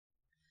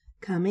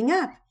Coming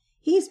up,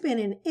 he's been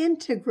an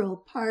integral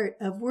part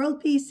of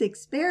world peace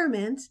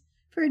experiments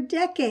for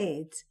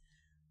decades.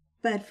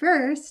 But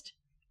first,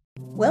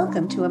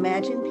 welcome to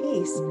Imagine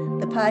Peace,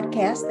 the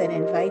podcast that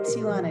invites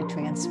you on a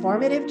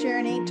transformative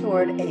journey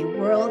toward a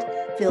world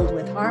filled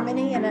with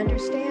harmony and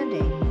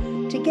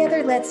understanding.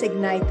 Together, let's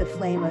ignite the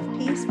flame of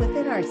peace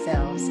within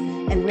ourselves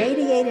and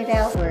radiate it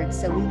outward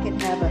so we can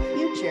have a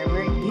future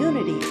where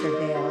unity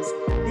prevails.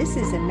 This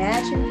is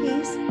Imagine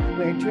Peace,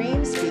 where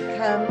dreams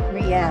become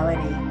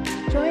reality.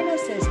 Join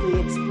us as we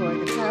explore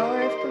the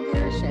power of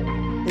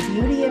compassion, the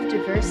beauty of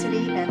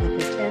diversity, and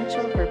the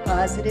potential for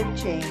positive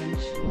change.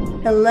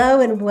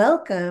 Hello and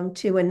welcome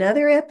to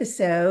another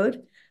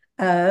episode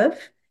of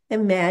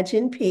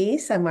Imagine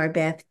Peace. I'm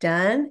Marbeth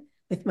Dunn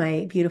with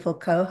my beautiful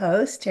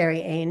co-host,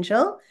 Terry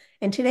Angel.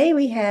 And today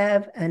we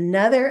have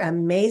another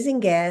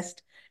amazing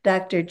guest,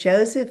 Dr.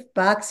 Joseph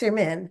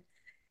Boxermen.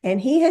 And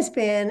he has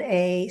been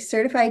a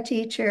certified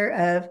teacher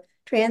of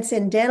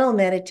transcendental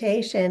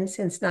meditation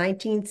since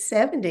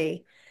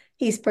 1970.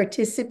 He's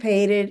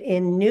participated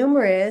in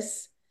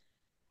numerous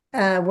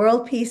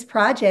world peace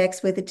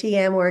projects with the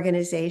TM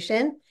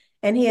organization,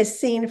 and he has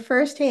seen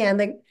firsthand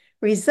the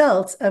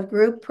results of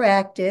group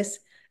practice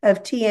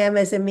of TM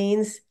as a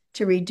means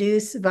to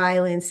reduce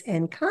violence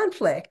and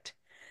conflict.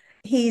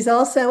 He's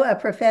also a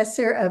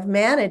professor of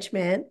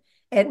management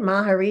at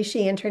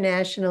Maharishi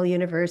International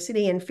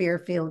University in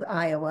Fairfield,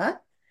 Iowa,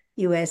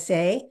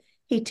 USA.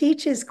 He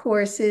teaches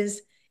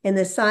courses in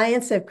the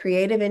science of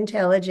creative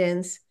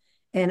intelligence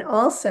and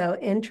also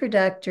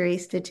introductory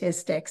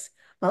statistics.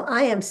 Well,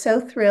 I am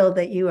so thrilled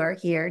that you are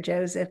here,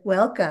 Joseph.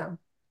 Welcome.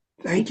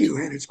 Thank you,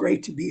 and it's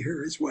great to be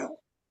here as well.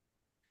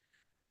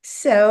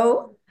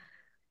 So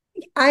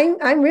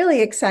I'm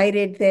really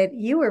excited that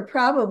you were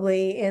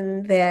probably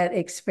in that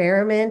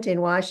experiment in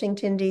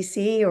Washington,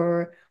 D.C.,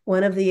 or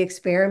one of the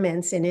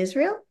experiments in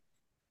Israel.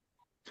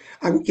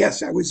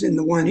 Yes, I was in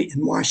the one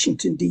in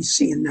Washington,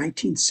 D.C. in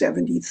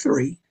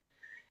 1973,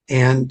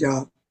 and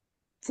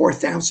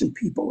 4,000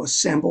 people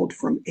assembled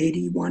from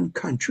 81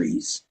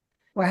 countries.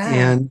 Wow.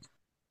 And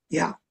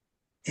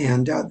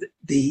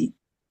the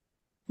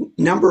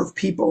number of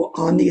people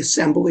on the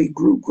assembly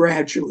grew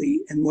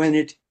gradually, and when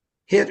it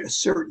hit a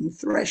certain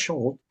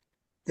threshold,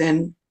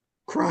 then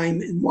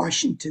crime in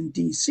Washington,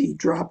 D.C.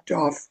 dropped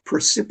off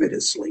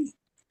precipitously.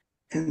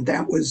 And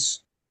that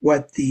was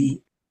what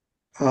the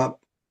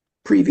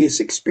previous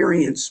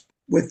experience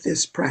with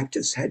this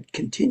practice had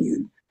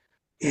continued.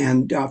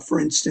 And for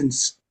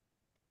instance,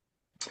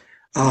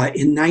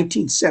 in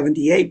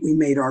 1978, we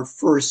made our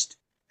first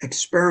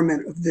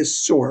experiment of this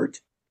sort.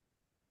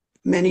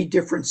 Many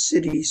different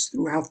cities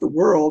throughout the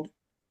world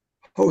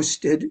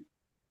hosted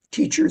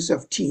teachers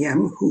of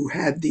TM who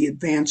had the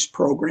advanced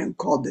program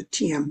called the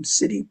TM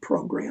City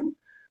program,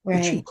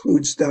 which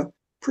includes the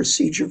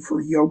procedure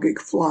for yogic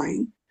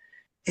flying.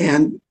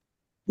 And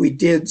we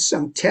did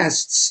some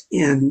tests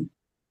in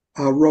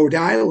Rhode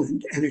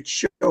Island, and it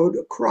showed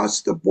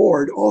across the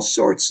board all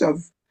sorts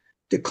of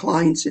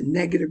declines in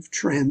negative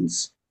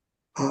trends.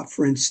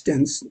 For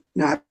instance,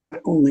 not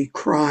only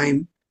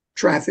crime,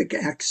 traffic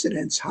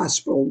accidents,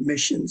 hospital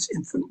admissions,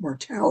 infant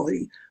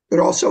mortality, but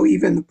also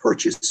even the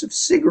purchase of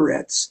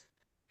cigarettes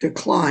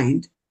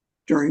declined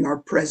during our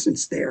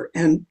presence there.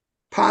 And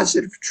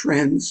positive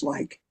trends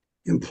like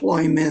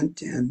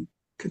employment and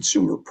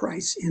consumer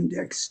price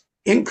index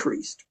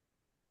increased.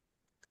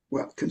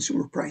 Well,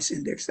 consumer price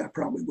index, that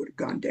probably would have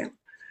gone down.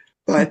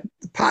 But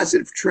the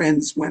positive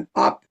trends went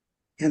up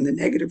and the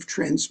negative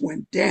trends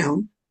went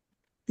down,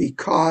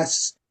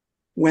 because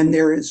when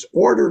there is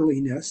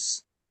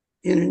orderliness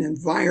in an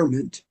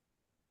environment,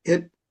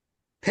 it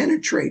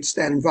penetrates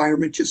that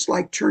environment just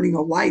like turning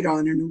a light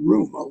on in a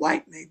room. A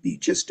light may be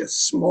just a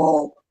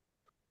small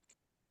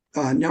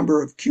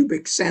number of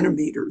cubic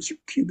centimeters or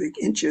cubic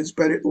inches,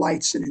 but it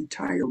lights an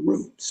entire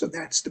room. So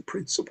that's the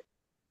principle.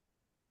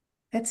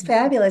 That's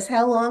fabulous.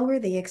 How long were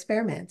the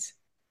experiments?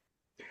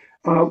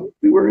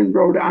 We were in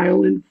Rhode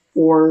Island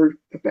for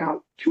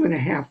about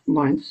 2.5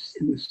 months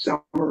in the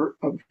summer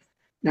of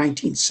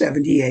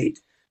 1978.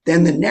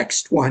 Then the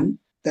next one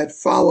that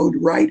followed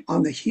right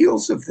on the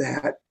heels of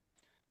that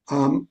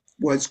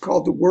was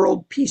called the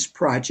World Peace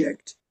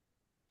Project.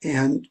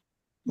 And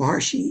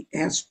Maharishi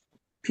asked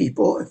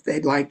people if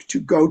they'd like to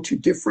go to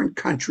different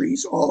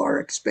countries. All our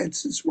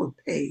expenses were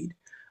paid.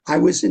 I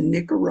was in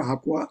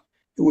Nicaragua.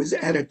 It was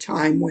at a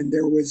time when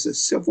there was a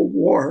civil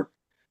war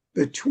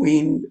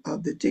between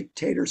the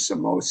dictator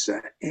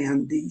Somoza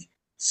and the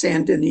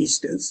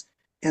Sandinistas.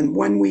 And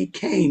when we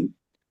came,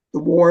 the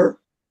war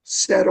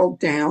settled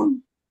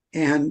down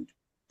and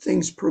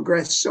things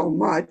progressed so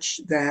much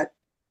that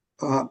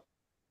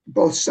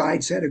both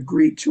sides had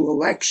agreed to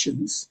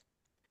elections.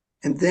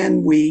 And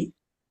then we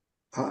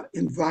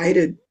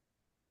invited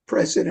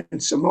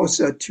President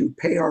Somoza to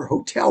pay our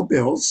hotel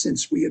bills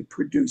since we had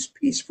produced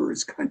peace for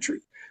his country.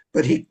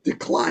 But he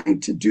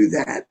declined to do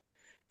that.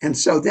 And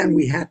so then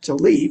we had to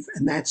leave,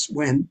 and that's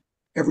when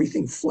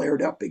everything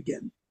flared up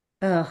again.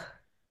 Oh.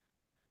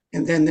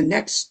 And then the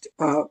next,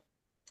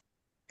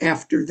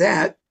 after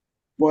that,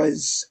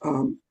 was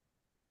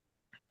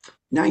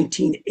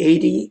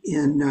 1980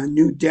 in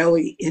New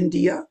Delhi,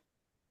 India.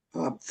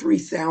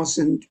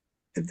 3,000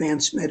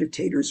 advanced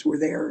meditators were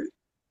there,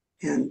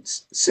 and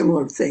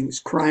similar things.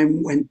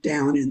 Crime went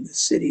down in the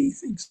city,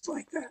 things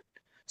like that.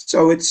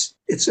 So it's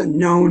a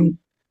known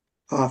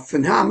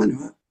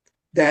phenomena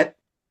that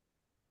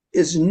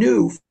is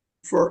new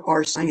for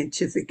our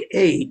scientific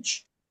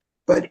age.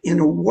 But in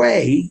a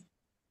way,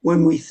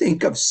 when we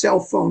think of cell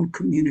phone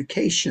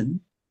communication,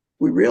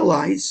 we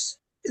realize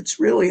it's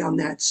really on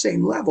that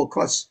same level,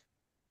 because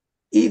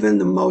even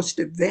the most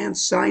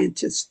advanced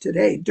scientists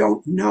today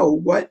don't know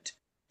what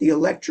the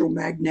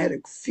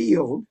electromagnetic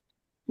field,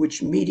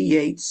 which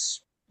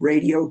mediates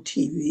radio,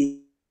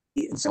 TV,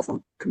 and cell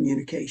phone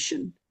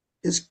communication,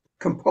 is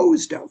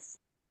composed of.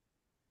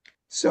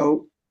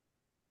 So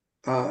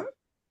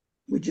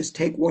we just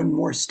take one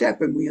more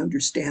step and we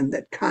understand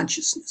that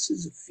consciousness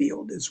is a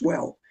field as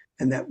well,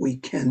 and that we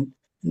can,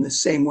 in the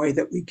same way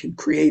that we can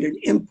create an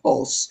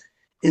impulse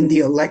in the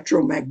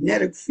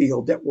electromagnetic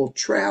field that will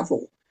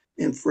travel.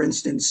 And for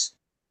instance,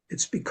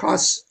 it's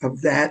because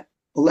of that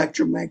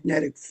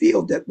electromagnetic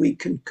field that we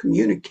can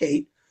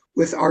communicate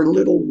with our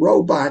little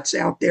robots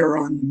out there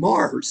on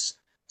Mars.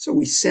 So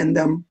we send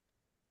them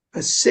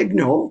a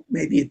signal.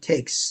 Maybe it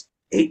takes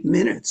 8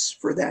 minutes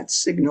for that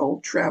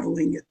signal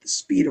traveling at the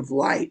speed of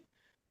light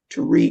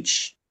to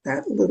reach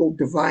that little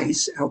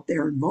device out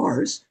there on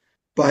Mars.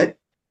 But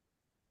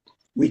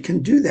we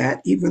can do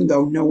that even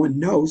though no one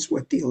knows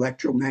what the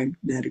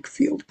electromagnetic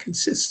field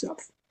consists of.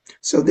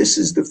 So this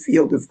is the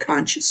field of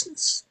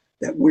consciousness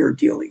that we're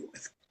dealing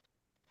with.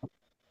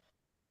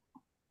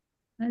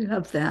 I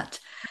love that.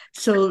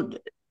 So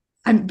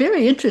I'm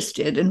very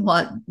interested in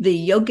what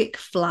the yogic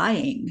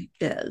flying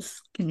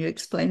is. Can you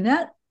explain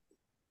that?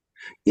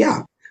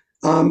 Yeah.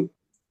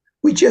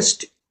 We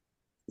just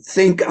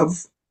think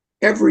of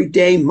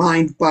everyday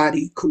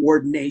mind-body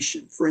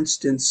coordination. For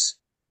instance,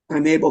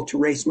 I'm able to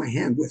raise my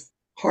hand with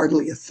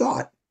hardly a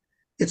thought.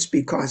 It's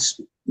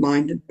because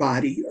mind and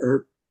body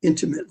are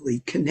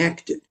intimately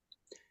connected.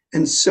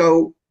 And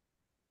so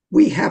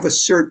we have a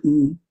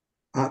certain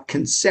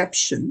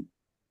conception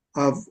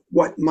of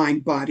what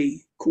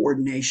mind-body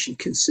coordination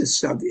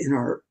consists of in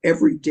our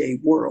everyday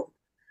world.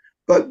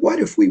 But what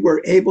if we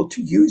were able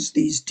to use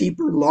these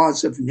deeper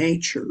laws of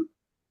nature,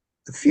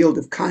 the field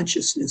of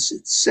consciousness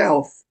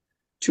itself,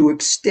 to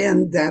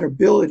extend that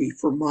ability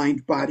for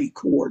mind-body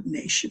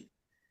coordination?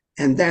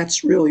 And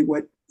that's really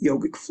what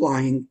yogic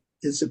flying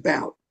is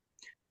about.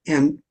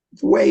 And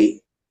the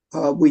way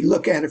we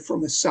look at it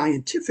from a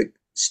scientific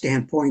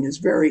standpoint is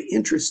very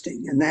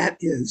interesting. And that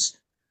is,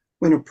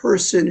 when a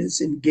person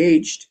is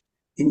engaged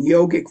in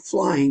yogic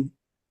flying,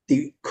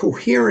 the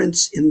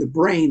coherence in the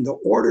brain, the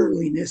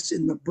orderliness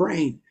in the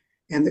brain,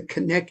 and the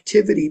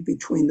connectivity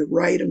between the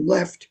right and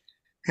left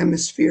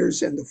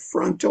hemispheres and the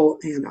frontal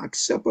and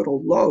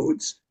occipital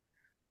lobes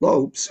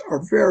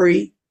are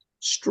very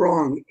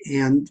strong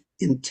and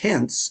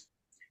intense.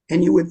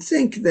 And you would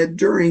think that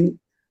during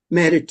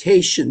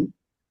meditation,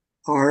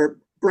 our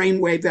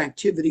brainwave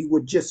activity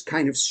would just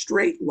kind of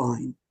straight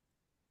line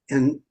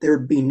and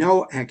there'd be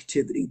no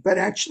activity. But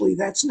actually,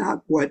 that's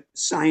not what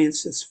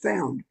science has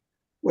found.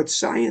 What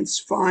science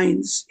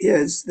finds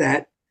is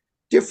that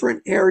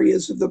different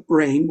areas of the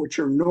brain, which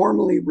are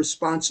normally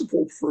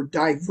responsible for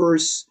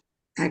diverse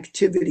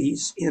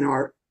activities in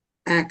our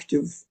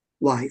active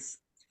life,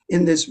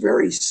 in this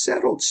very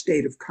settled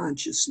state of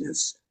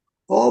consciousness,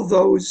 all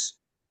those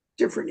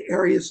different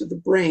areas of the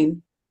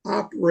brain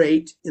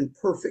operate in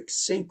perfect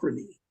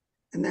synchrony.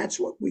 And that's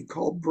what we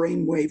call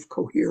brainwave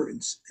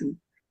coherence and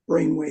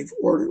brainwave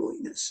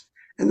orderliness.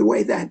 And the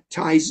way that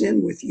ties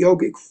in with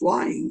yogic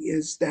flying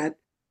is that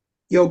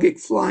yogic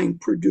flying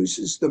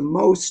produces the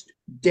most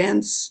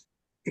dense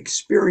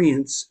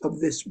experience of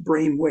this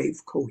brainwave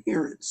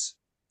coherence.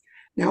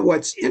 Now,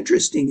 what's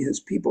interesting is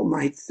people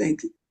might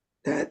think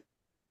that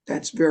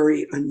that's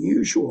very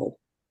unusual,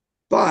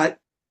 but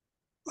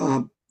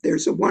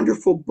there's a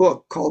wonderful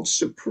book called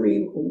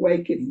Supreme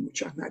Awakening,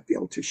 which I might be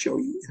able to show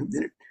you in a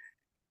minute.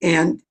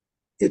 And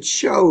it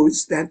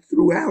shows that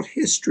throughout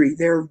history,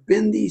 there have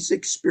been these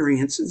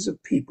experiences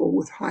of people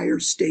with higher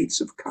states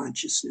of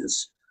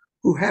consciousness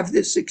who have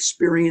this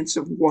experience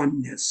of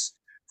oneness.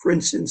 For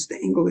instance, the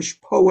English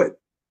poet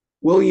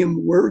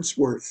William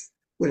Wordsworth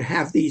would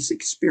have these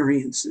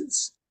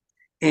experiences,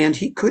 and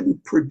he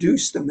couldn't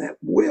produce them at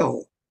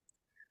will.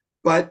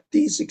 But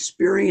these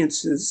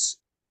experiences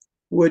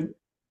would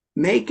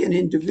make an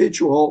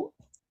individual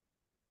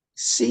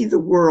see the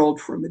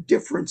world from a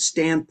different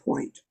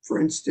standpoint. For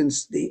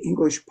instance, the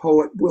English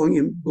poet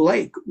William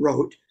Blake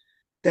wrote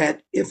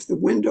that if the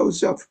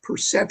windows of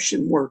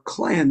perception were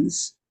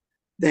cleansed,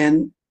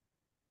 then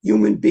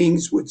human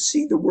beings would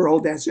see the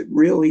world as it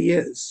really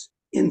is,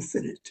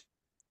 infinite.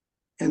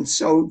 And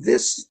so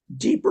this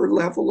deeper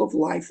level of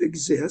life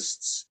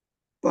exists,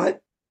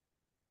 but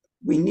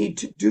we need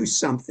to do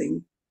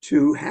something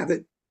to have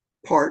it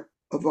part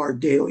of our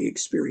daily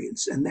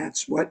experience. And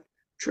that's what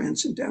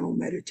transcendental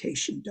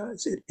meditation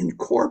does. It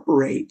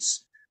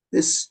incorporates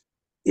this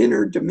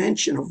inner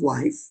dimension of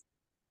life,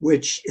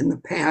 which in the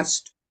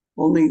past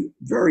only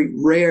very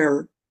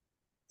rare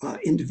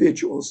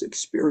individuals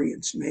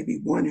experience, maybe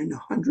 1 in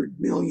 100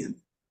 million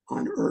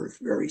on Earth,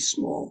 very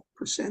small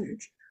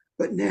percentage.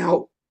 But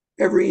now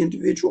every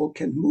individual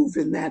can move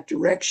in that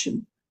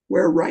direction,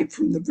 where right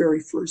from the very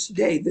first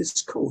day,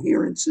 this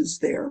coherence is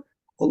there,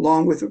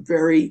 along with a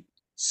very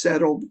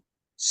settled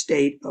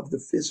state of the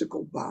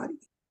physical body.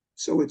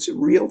 So it's a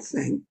real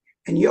thing.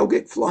 And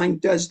yogic flying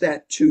does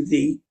that to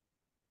the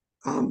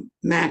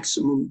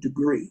maximum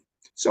degree.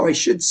 So I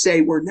should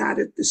say we're not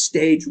at the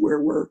stage where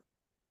we're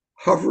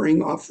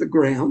hovering off the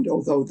ground,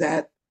 although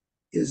that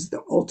is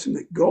the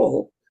ultimate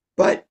goal.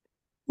 But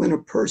when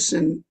a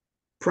person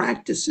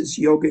practices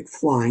yogic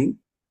flying,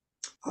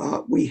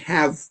 we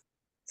have,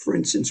 for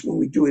instance, when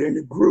we do it in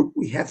a group,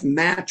 we have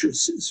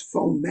mattresses,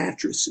 foam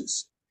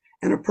mattresses,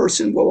 and a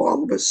person will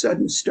all of a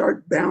sudden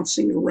start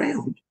bouncing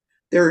around.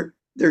 They're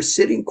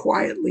sitting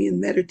quietly in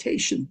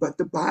meditation, but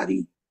the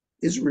body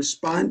is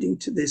responding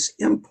to this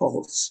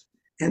impulse,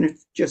 and it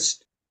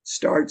just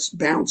starts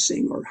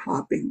bouncing or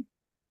hopping.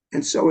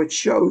 And so it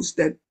shows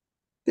that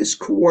this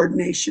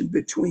coordination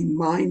between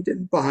mind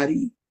and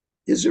body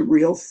is a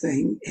real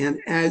thing. And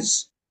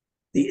as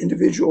the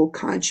individual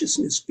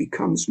consciousness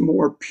becomes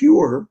more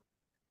pure,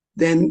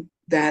 then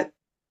that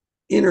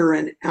inner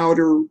and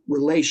outer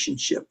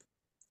relationship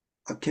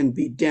can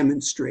be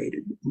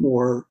demonstrated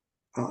more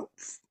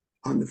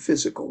on the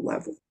physical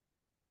level.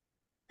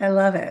 I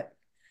love it.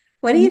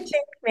 What do you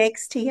think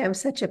makes TM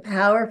such a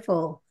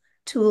powerful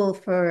tool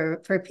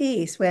for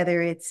peace,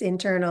 whether it's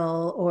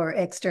internal or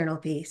external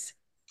peace?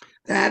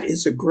 That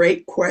is a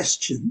great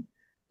question,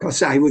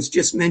 because I was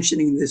just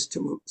mentioning this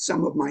to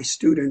some of my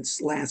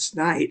students last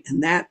night,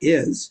 and that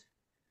is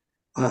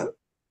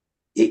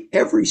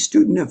every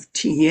student of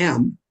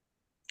TM,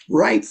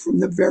 right from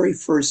the very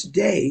first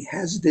day,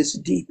 has this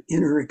deep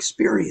inner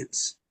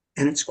experience,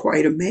 and it's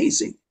quite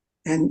amazing.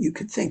 And you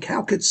could think,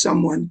 how could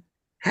someone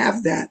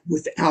have that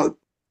without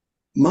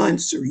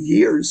months or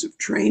years of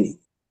training?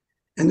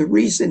 And the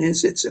reason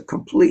is it's a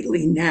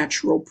completely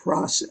natural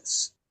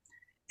process.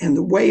 And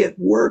the way it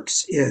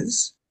works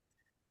is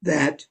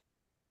that,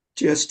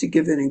 just to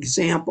give an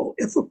example,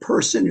 if a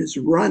person is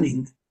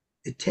running,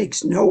 it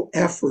takes no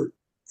effort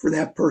for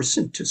that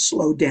person to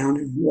slow down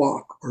and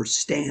walk or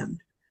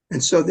stand.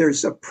 And so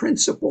there's a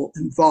principle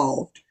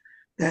involved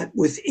that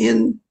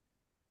within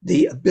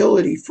the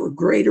ability for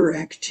greater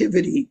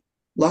activity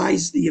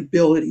lies the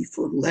ability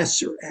for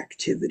lesser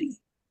activity.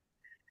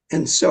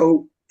 And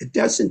so it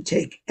doesn't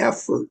take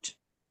effort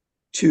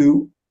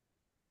to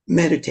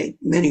meditate.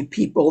 Many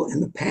people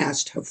in the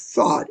past have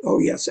thought, oh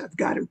yes, I've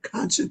got to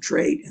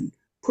concentrate and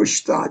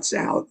push thoughts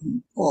out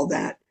and all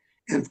that.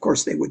 And of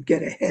course they would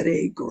get a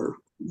headache or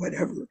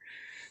whatever.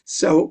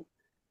 So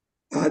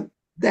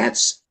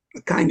that's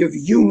a kind of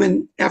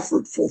human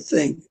effortful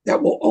thing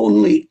that will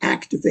only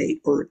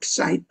activate or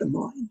excite the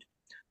mind.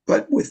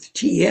 But with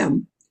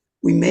TM,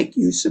 we make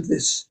use of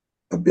this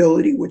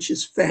ability, which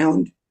is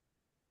found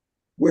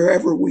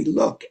wherever we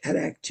look at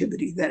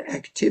activity. That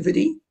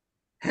activity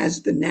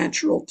has the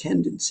natural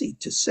tendency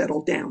to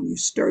settle down. You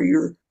stir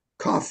your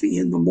coffee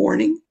in the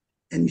morning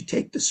and you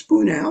take the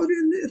spoon out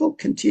and it'll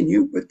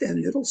continue, but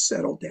then it'll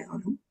settle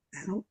down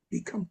and it'll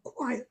become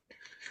quiet.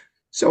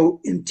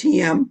 So in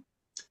TM,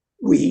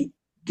 we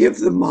give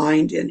the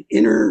mind an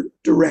inner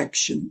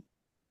direction,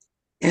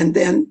 and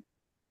then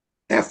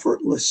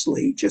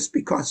effortlessly, just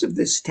because of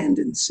this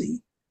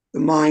tendency, the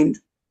mind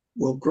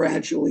will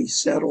gradually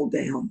settle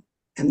down.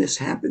 And this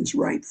happens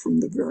right from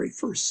the very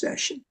first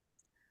session.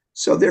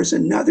 So there's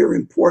another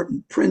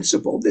important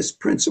principle. This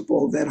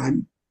principle that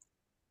I'm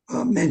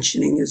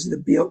mentioning is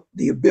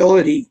the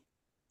ability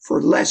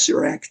for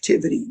lesser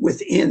activity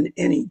within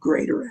any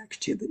greater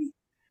activity.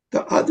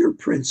 The other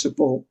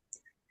principle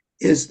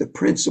is the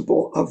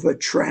principle of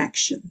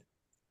attraction.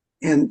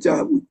 And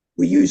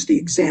we use the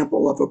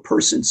example of a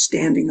person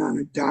standing on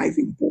a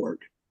diving board.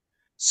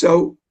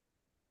 So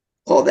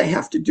all they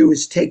have to do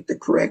is take the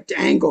correct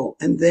angle,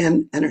 and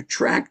then an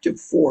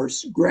attractive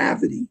force,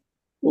 gravity,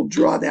 will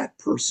draw that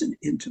person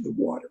into the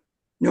water.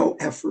 No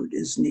effort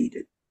is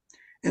needed.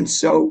 And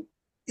so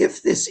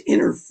if this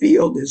inner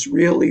field is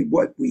really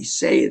what we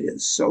say it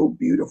is, so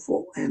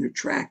beautiful and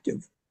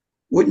attractive,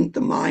 wouldn't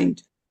the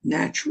mind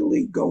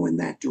naturally go in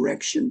that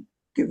direction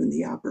given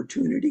the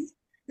opportunity?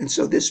 And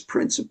so this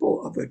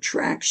principle of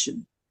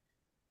attraction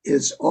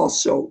is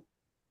also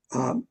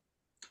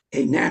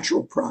a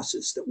natural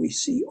process that we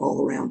see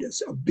all around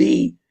us. A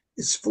bee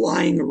is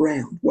flying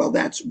around. Well,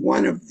 that's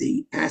one of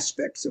the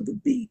aspects of a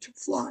bee, to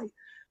fly.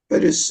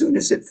 But as soon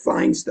as it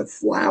finds the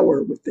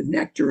flower with the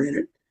nectar in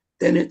it,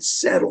 then it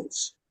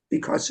settles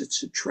because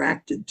it's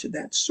attracted to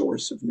that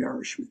source of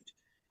nourishment.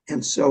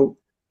 And so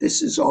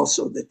this is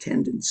also the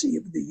tendency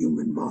of the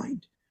human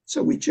mind.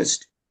 So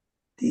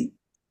the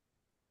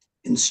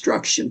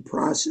instruction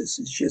process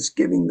is just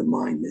giving the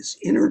mind this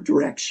inner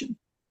direction,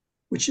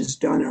 which is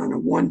done on a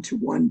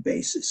one-to-one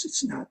basis.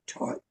 It's not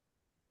taught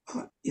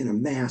in a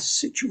mass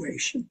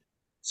situation.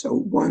 So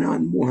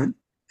one-on-one,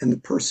 and the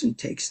person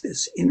takes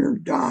this inner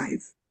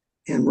dive,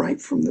 and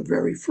right from the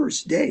very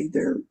first day,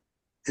 they're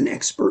an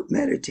expert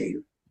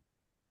meditator.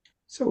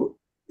 So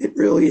it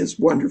really is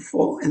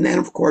wonderful. And then,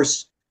 of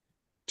course,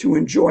 to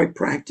enjoy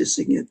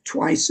practicing it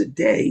twice a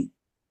day,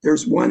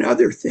 there's one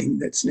other thing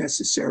that's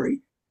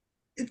necessary.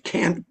 It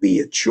can't be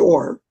a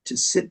chore to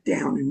sit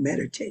down and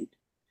meditate.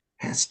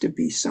 It has to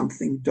be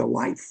something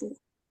delightful.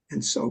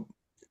 And so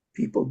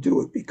people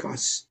do it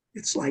because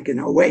it's like an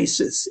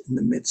oasis in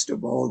the midst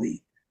of all the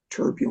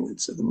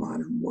turbulence of the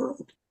modern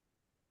world.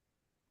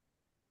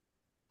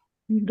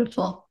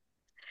 Beautiful.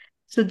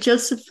 So,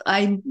 Joseph,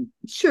 I'm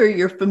sure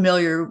you're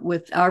familiar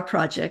with our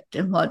project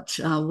and what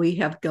we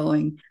have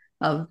going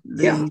of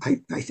the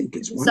I think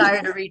it's desire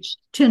wonderful to reach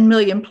 10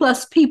 million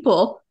plus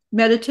people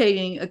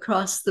meditating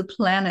across the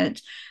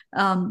planet.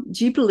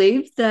 Do you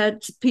believe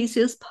that peace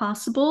is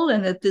possible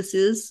and that this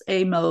is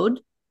a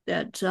mode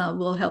that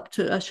will help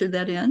to usher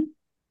that in?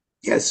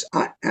 Yes,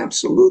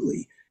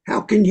 absolutely.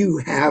 How can you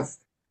have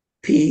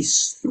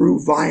peace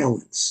through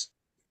violence?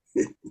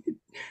 It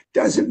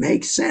doesn't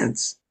make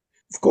sense.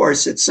 Of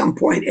course, at some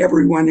point,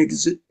 everyone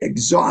is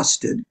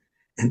exhausted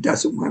and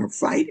doesn't want to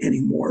fight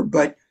anymore.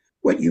 But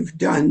what you've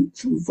done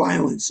through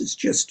violence is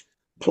just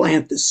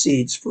plant the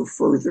seeds for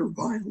further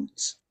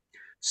violence.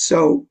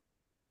 So,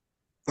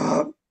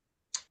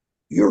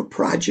 your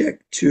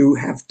project to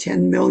have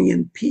 10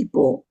 million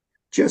people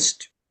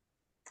just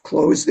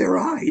close their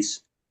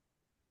eyes,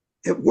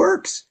 it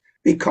works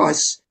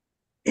because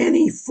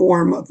any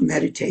form of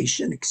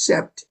meditation,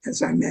 except,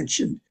 as I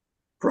mentioned,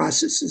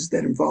 processes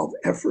that involve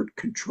effort,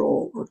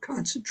 control, or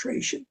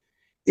concentration,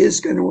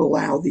 is going to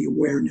allow the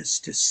awareness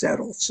to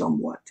settle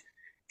somewhat.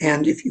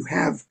 And if you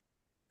have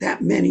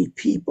that many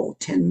people,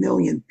 10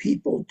 million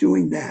people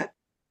doing that,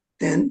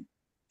 then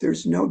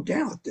there's no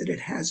doubt that it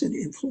has an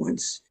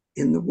influence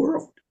in the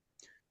world.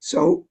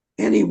 So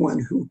anyone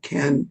who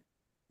can,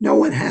 no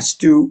one has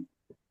to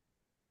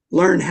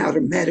learn how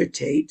to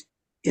meditate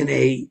in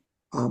a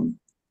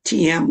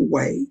TM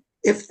way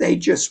if they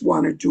just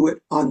want to do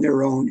it on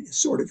their own,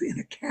 sort of in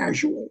a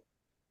casual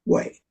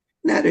way.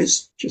 And that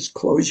is just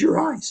close your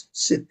eyes,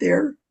 sit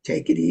there,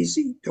 take it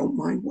easy, don't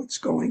mind what's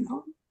going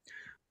on.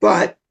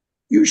 But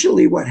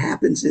usually what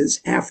happens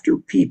is after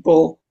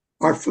people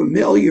are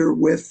familiar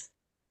with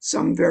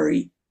some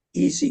very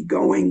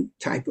easygoing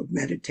type of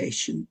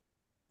meditation,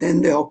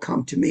 then they'll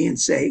come to me and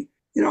say,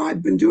 you know,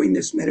 I've been doing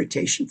this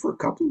meditation for a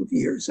couple of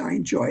years. I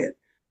enjoy it,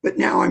 but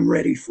now I'm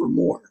ready for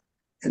more.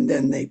 And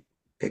then they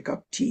pick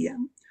up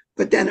TM.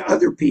 But then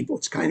other people,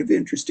 it's kind of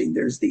interesting.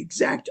 There's the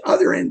exact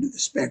other end of the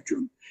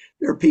spectrum.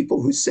 There are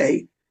people who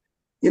say,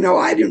 you know,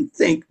 I didn't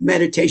think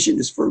meditation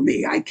is for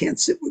me. I can't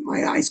sit with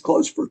my eyes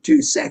closed for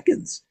 2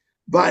 seconds.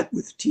 But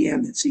with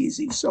TM, it's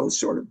easy. So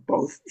sort of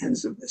both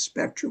ends of the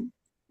spectrum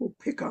will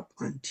pick up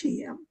on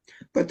TM.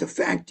 But the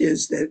fact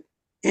is that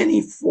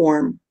any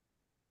form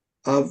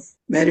of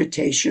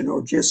meditation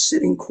or just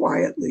sitting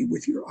quietly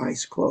with your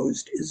eyes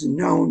closed is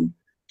known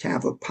to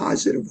have a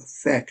positive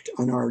effect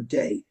on our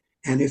day.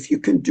 And if you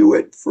can do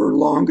it for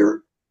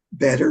longer,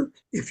 better.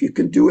 If you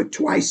can do it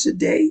twice a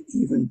day,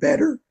 even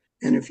better.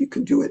 And if you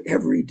can do it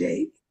every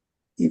day,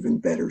 even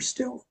better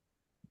still.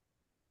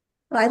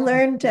 I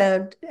learned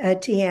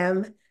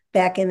TM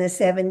back in the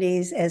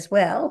 70s as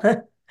well.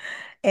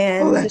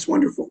 Oh, that's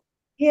wonderful.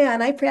 Yeah,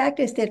 and I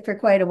practiced it for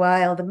quite a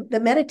while. The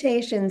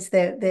meditations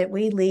that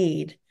we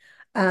lead,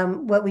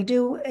 what we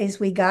do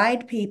is we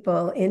guide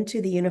people into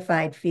the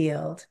unified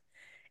field,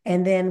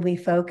 and then we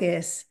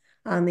focus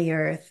on the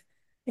earth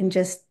and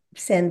just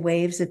send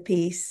waves of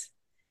peace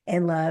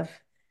and love.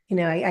 You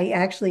know, I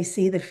actually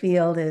see the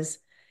field as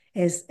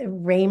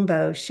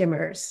rainbow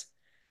shimmers.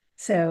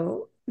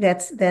 So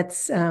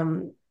that's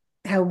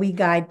how we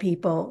guide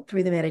people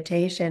through the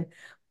meditation.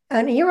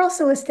 And you're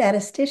also a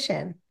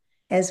statistician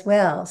as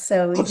well.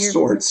 So Of you're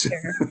sorts.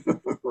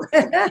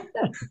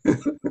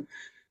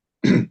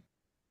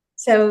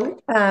 So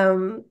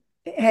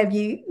have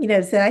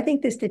so I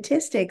think the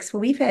statistics,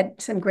 well, we've had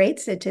some great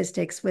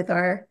statistics with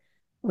our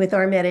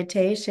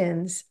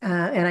meditations.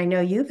 And I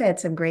know you've had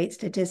some great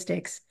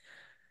statistics.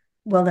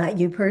 Well, not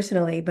you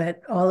personally,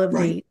 but all of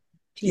the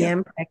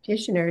TM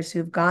practitioners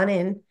who've gone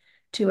in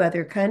to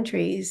other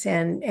countries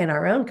and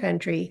our own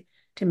country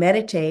to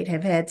meditate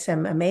have had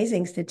some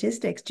amazing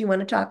statistics. Do you want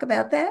to talk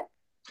about that?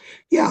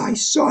 Yeah, I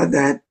saw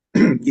that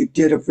you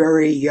did a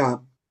very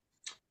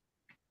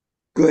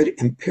good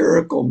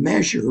empirical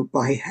measure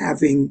by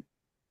having,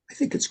 I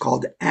think it's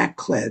called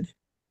ACLED,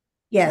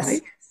 Yes.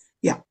 right?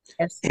 Yeah.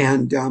 Yes.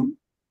 And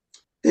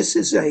this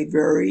is a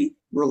very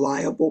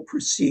reliable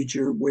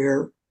procedure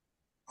where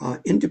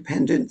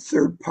independent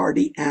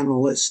third-party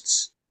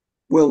analysts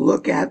will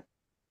look at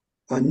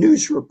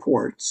news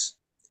reports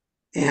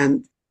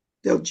and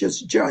they'll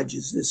just judge,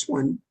 is this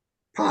one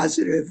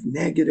positive,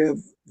 negative,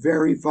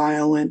 very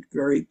violent,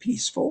 very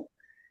peaceful?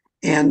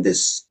 And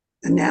this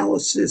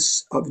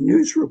analysis of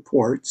news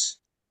reports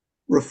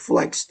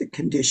reflects the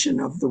condition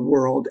of the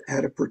world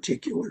at a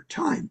particular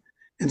time.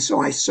 And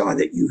so I saw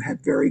that you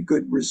had very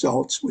good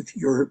results with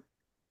your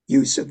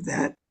use of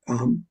that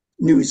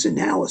news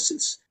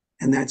analysis.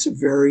 And that's a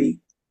very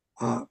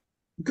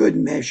good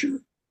measure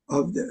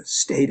of the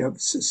state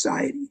of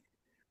society.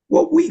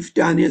 what we've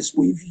done is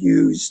we've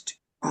used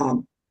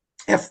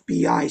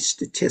FBI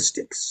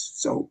statistics.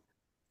 So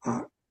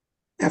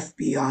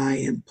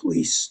FBI and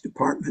police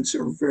departments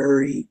are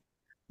very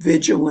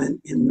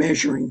vigilant in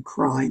measuring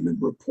crime and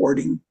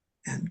reporting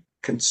and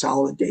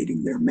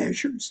consolidating their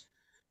measures.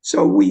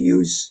 So we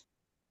use,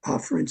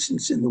 for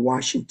instance, in the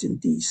Washington,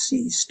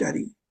 D.C.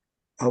 study,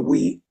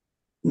 we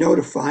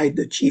notified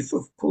the chief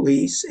of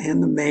police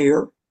and the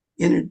mayor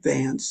in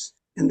advance,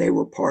 and they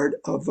were part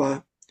of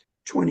a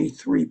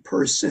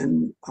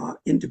 23-person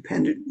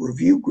independent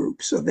review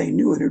group. So they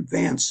knew in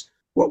advance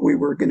what we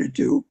were going to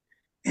do.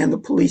 And the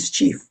police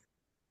chief,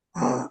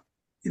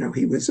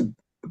 he was a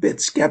bit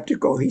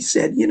skeptical. He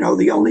said,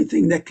 the only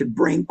thing that could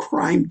bring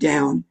crime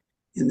down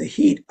in the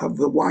heat of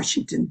the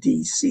Washington,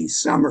 D.C.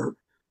 summer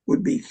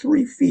would be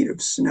 3 feet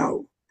of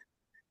snow.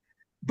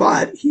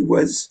 But he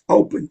was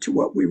open to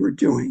what we were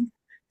doing.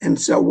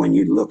 And so when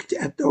you looked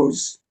at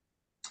those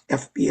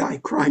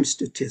FBI crime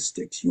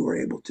statistics, you were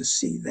able to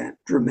see that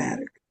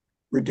dramatic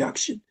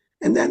reduction.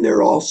 And then there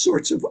are all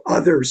sorts of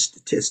other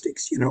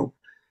statistics,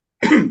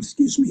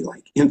 excuse me,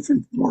 like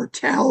infant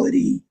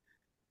mortality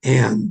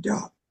and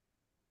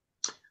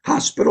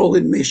hospital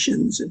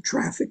admissions and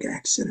traffic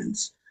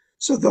accidents.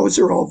 So those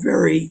are all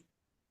very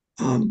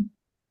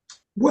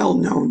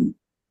well-known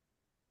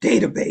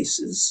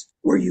databases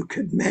where you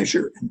could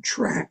measure and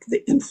track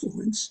the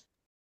influence.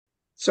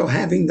 So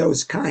having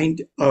those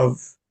kind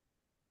of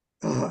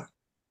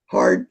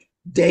hard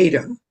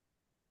data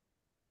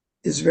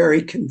is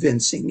very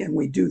convincing, and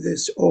we do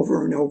this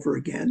over and over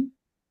again.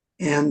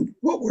 And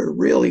what we're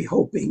really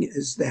hoping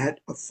is that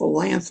a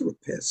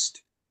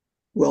philanthropist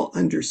will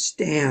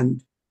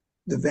understand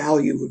the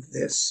value of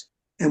this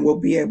and will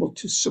be able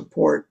to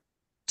support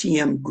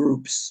TM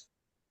groups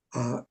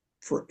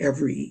for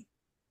every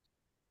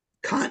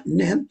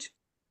continent,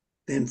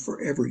 then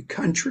for every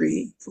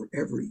country, for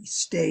every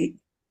state,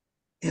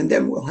 and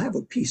then we'll have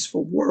a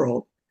peaceful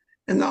world.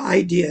 And the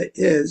idea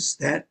is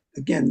that,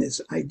 again,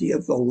 this idea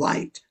of the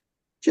light,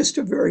 just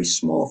a very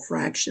small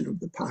fraction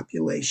of the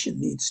population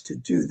needs to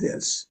do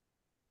this,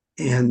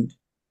 and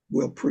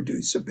we'll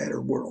produce a better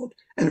world.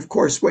 And of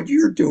course, what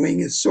you're doing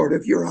is sort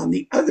of, you're on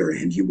the other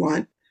end. You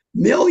want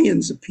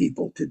millions of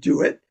people to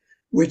do it,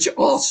 which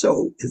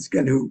also is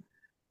going to,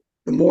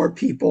 the more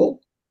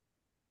people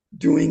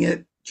doing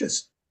it,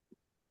 just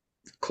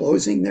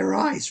closing their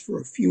eyes for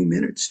a few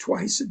minutes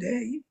twice a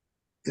day,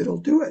 it'll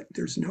do it.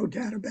 There's no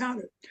doubt about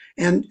it.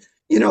 And,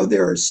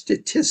 there are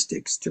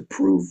statistics to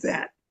prove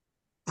that.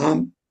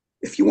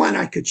 If you want,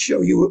 I could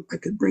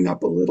bring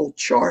up a little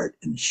chart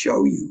and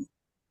show you.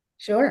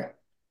 Sure.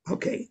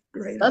 Okay,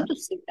 great. Love to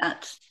see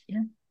that.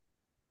 Yeah.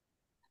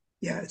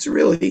 Yeah, it's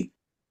really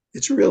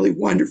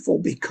wonderful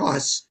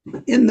because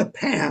in the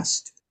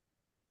past,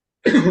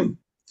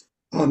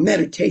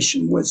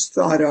 meditation was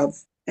thought of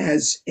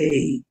as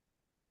a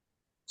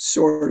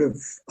sort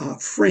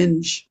of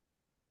fringe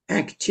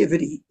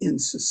activity in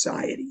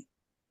society.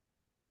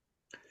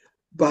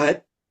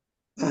 But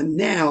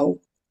now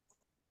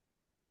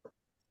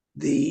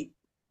the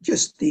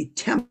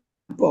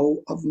tempo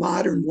of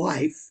modern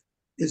life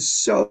is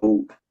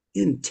so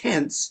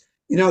intense.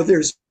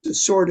 There's a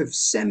sort of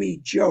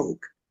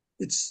semi-joke.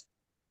 It's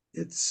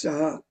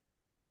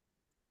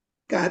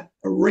got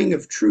a ring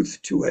of truth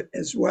to it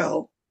as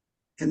well.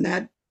 And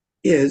that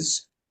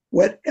is,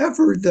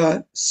 whatever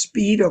the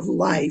speed of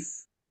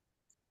life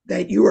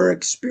that you are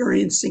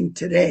experiencing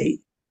today,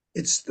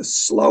 it's the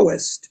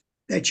slowest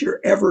that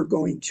you're ever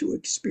going to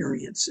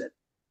experience it.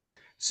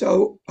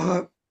 So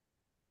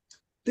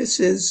this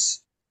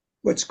is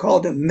what's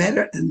called a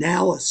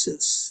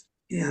meta-analysis.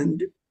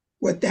 And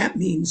what that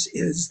means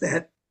is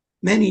that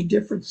many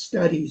different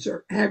studies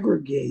are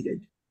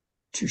aggregated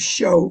to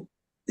show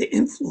the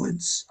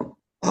influence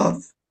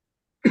of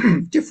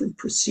different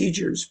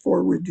procedures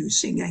for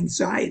reducing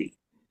anxiety.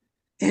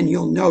 And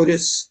you'll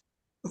notice,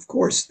 of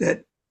course,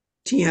 that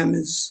TM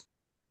is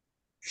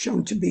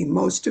shown to be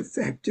most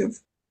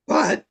effective,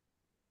 but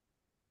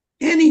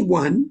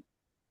anyone,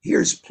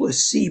 here's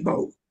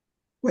placebo.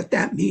 What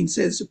that means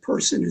is a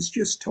person is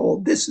just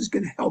told, this is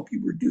going to help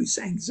you reduce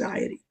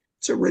anxiety.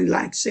 It's a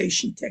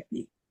relaxation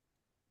technique.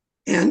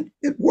 And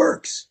it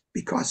works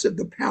because of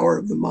the power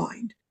of the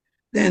mind.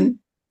 Then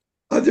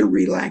other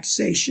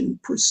relaxation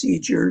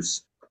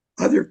procedures,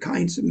 other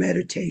kinds of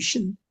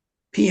meditation,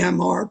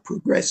 PMR,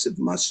 progressive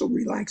muscle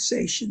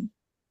relaxation,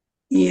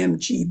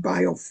 EMG,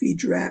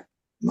 biofeedback,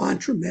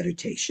 mantra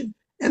meditation.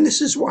 And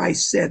this is why I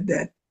said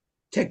that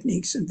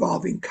techniques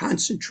involving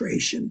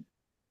concentration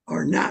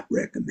are not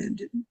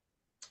recommended.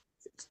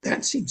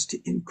 That seems to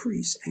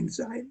increase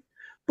anxiety.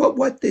 But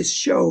what this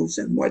shows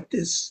and what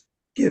this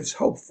gives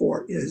hope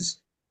for is,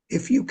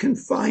 if you can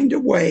find a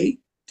way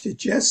to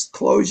just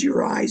close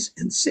your eyes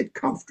and sit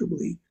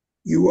comfortably,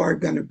 you are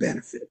going to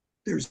benefit.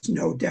 There's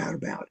no doubt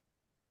about it.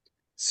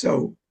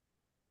 So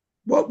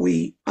what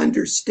we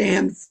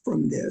understand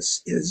from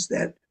this is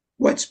that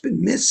what's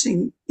been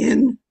missing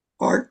in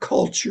our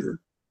culture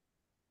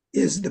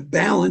is the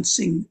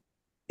balancing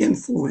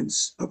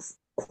influence of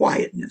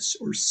quietness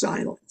or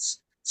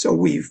silence. So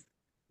we've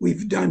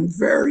we've done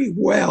very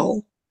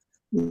well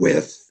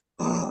with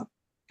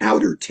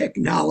outer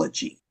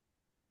technology,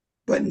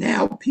 but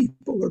now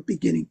people are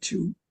beginning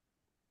to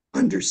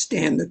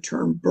understand the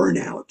term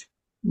burnout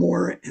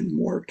more and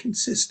more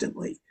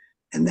consistently.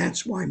 And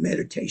that's why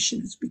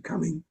meditation is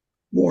becoming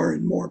more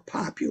and more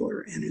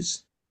popular and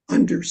is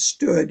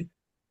understood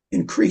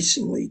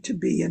increasingly to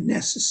be a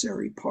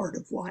necessary part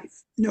of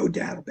life. No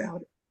doubt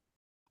about it.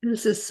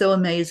 This is so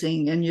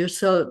amazing. And you're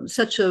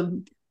such a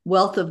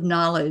wealth of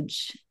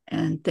knowledge.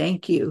 And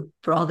thank you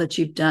for all that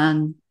you've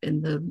done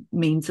in the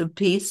means of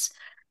peace.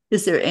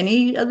 Is there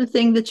any other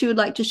thing that you would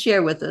like to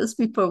share with us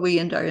before we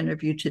end our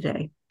interview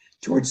today?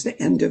 Towards the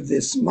end of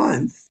this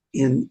month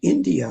in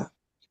India,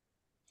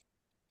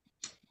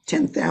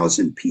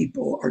 10,000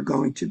 people are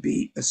going to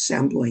be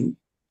assembling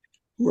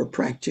who are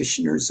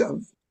practitioners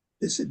of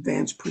this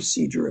advanced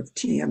procedure of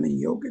TM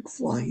and yogic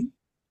flying.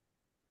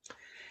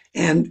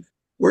 And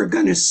we're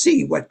going to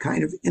see what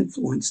kind of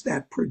influence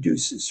that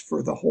produces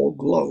for the whole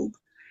globe.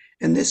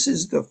 And this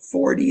is the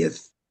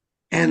 40th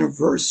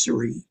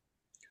anniversary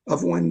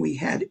of when we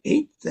had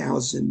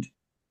 8,000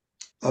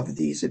 of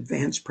these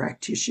advanced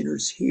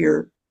practitioners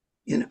here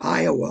in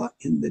Iowa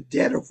in the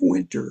dead of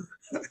winter.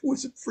 It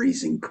was a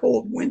freezing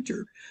cold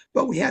winter,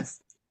 but we had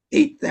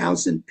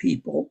 8,000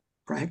 people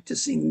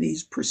practicing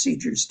these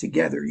procedures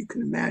together. You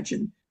can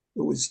imagine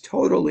it was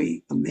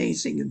totally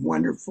amazing and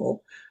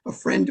wonderful. A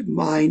friend of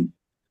mine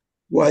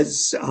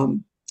was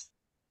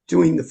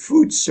doing the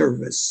food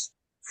service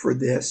for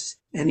this,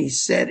 and he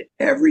said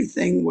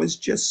everything was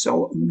just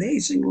so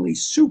amazingly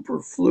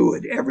super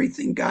fluid.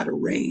 Everything got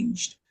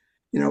arranged.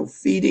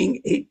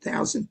 Feeding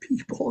 8,000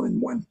 people in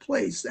one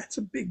place, that's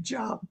a big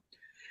job.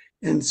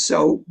 And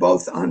so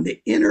both on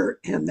the inner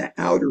and the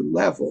outer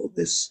level,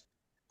 this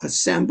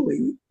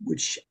assembly,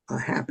 which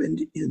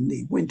happened in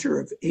the winter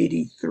of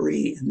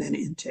 83 and then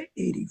into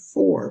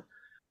 84,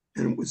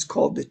 and it was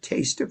called the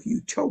Taste of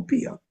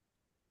Utopia,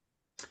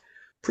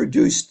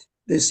 produced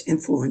this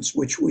influence,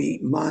 which we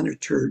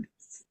monitored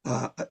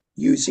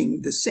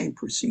using the same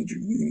procedure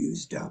you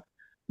used,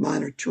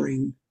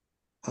 monitoring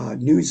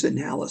news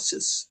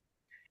analysis.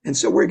 And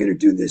so we're going to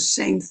do this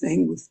same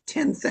thing with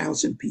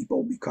 10,000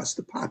 people because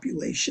the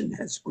population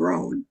has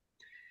grown.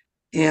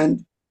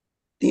 And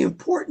the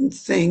important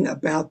thing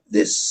about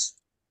this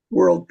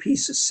World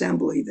Peace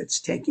Assembly that's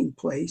taking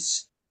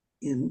place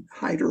in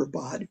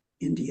Hyderabad,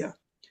 India,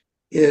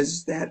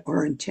 is that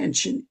our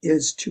intention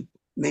is to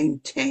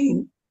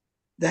maintain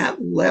that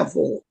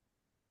level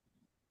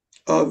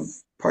of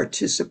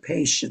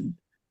participation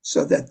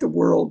so that the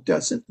world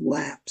doesn't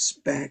lapse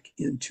back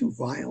into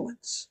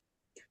violence.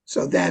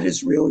 So that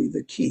is really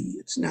the key.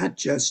 It's not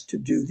just to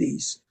do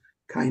these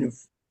kind of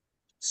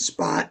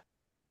spot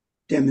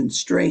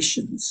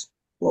demonstrations.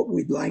 What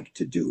we'd like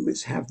to do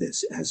is have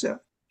this as a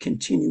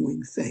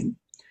continuing thing.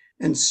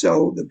 And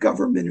so the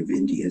government of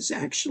India is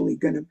actually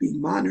going to be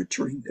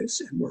monitoring this,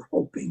 and we're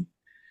hoping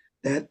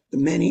that the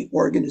many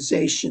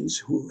organizations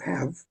who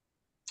have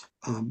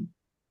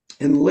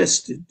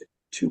enlisted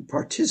to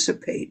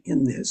participate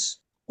in this,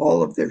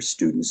 all of their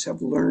students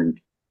have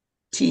learned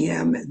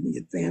TM and the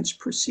advanced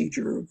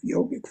procedure of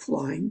yogic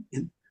flying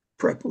in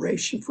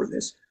preparation for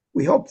this.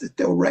 We hope that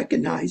they'll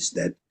recognize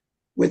that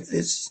with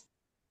this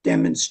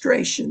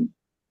demonstration,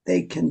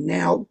 they can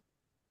now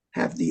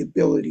have the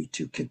ability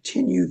to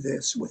continue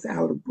this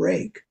without a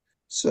break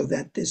so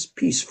that this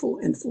peaceful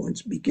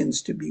influence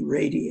begins to be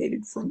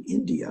radiated from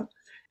India.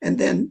 And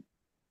then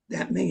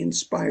that may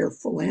inspire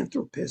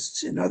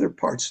philanthropists in other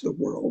parts of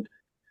the world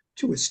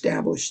to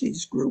establish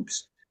these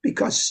groups,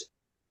 because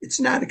it's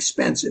not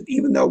expensive,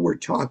 even though we're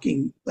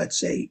talking, let's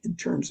say, in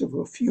terms of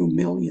a few $1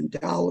 million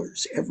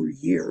every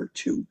year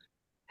to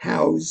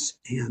house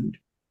and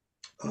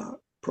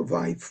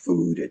provide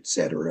food, et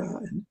cetera,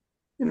 and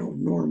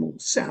normal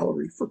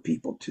salary for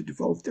people to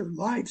devote their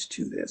lives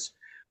to this.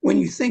 When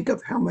you think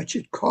of how much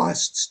it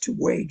costs to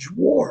wage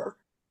war,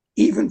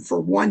 even for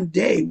one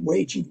day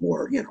waging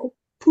war,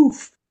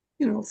 poof,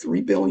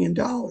 $3 billion.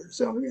 Oh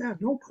yeah,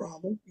 no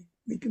problem.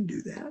 We can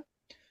do that.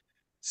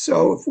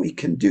 So if we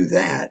can do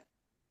that,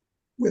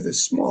 with a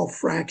small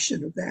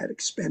fraction of that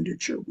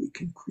expenditure, we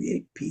can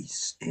create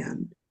peace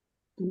and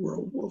the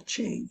world will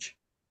change.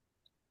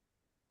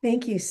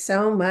 Thank you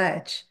so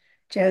much,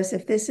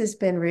 Joseph. This has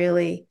been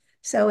really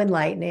so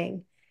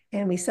enlightening,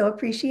 and we so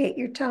appreciate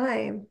your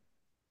time.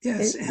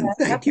 Yes, and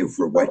thank you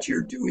for what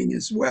you're doing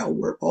as well.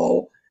 We're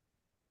all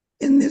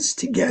in this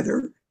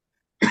together.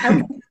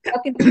 How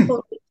can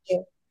people reach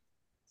you?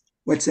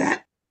 What's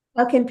that?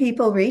 How can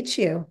people reach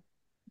you?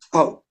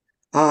 Oh,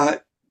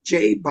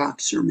 J.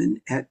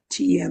 Boxermen at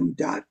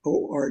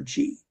tm.org.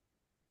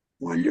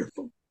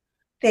 Wonderful.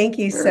 Thank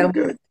you Very so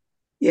good. much.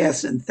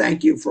 Yes, and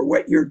thank you for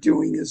what you're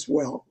doing as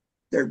well.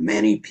 There are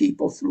many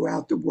people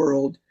throughout the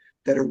world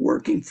that are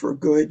working for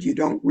good. You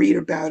don't read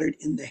about it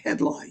in the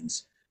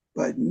headlines,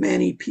 but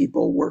many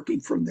people working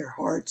from their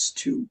hearts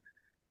to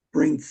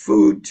bring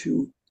food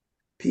to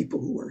people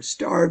who are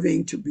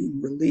starving, to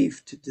bring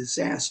relief to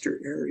disaster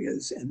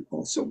areas, and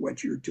also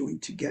what you're doing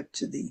to get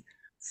to the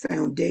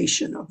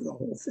foundation of the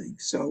whole thing.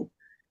 So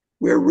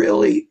we're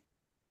really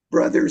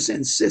brothers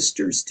and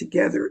sisters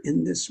together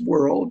in this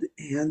world,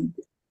 and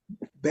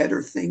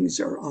better things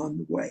are on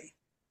the way.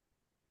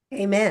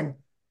 Amen.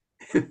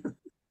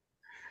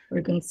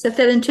 We're going to set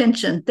that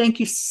intention. Thank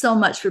you so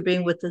much for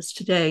being with us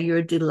today. You're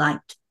a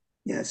delight.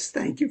 Yes,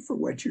 thank you for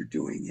what you're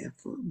doing and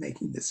for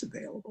making this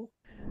available.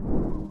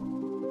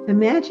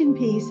 Imagine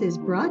Peace is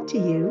brought to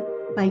you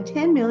by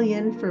 10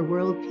 Million for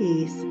World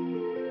Peace.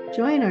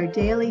 Join our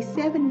daily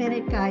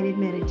 7-minute guided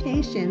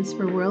meditations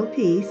for world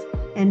peace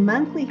and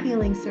monthly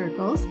healing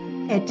circles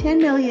at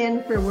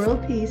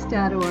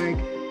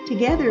 10millionforworldpeace.org.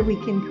 Together we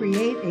can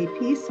create a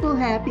peaceful,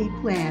 happy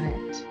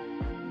planet.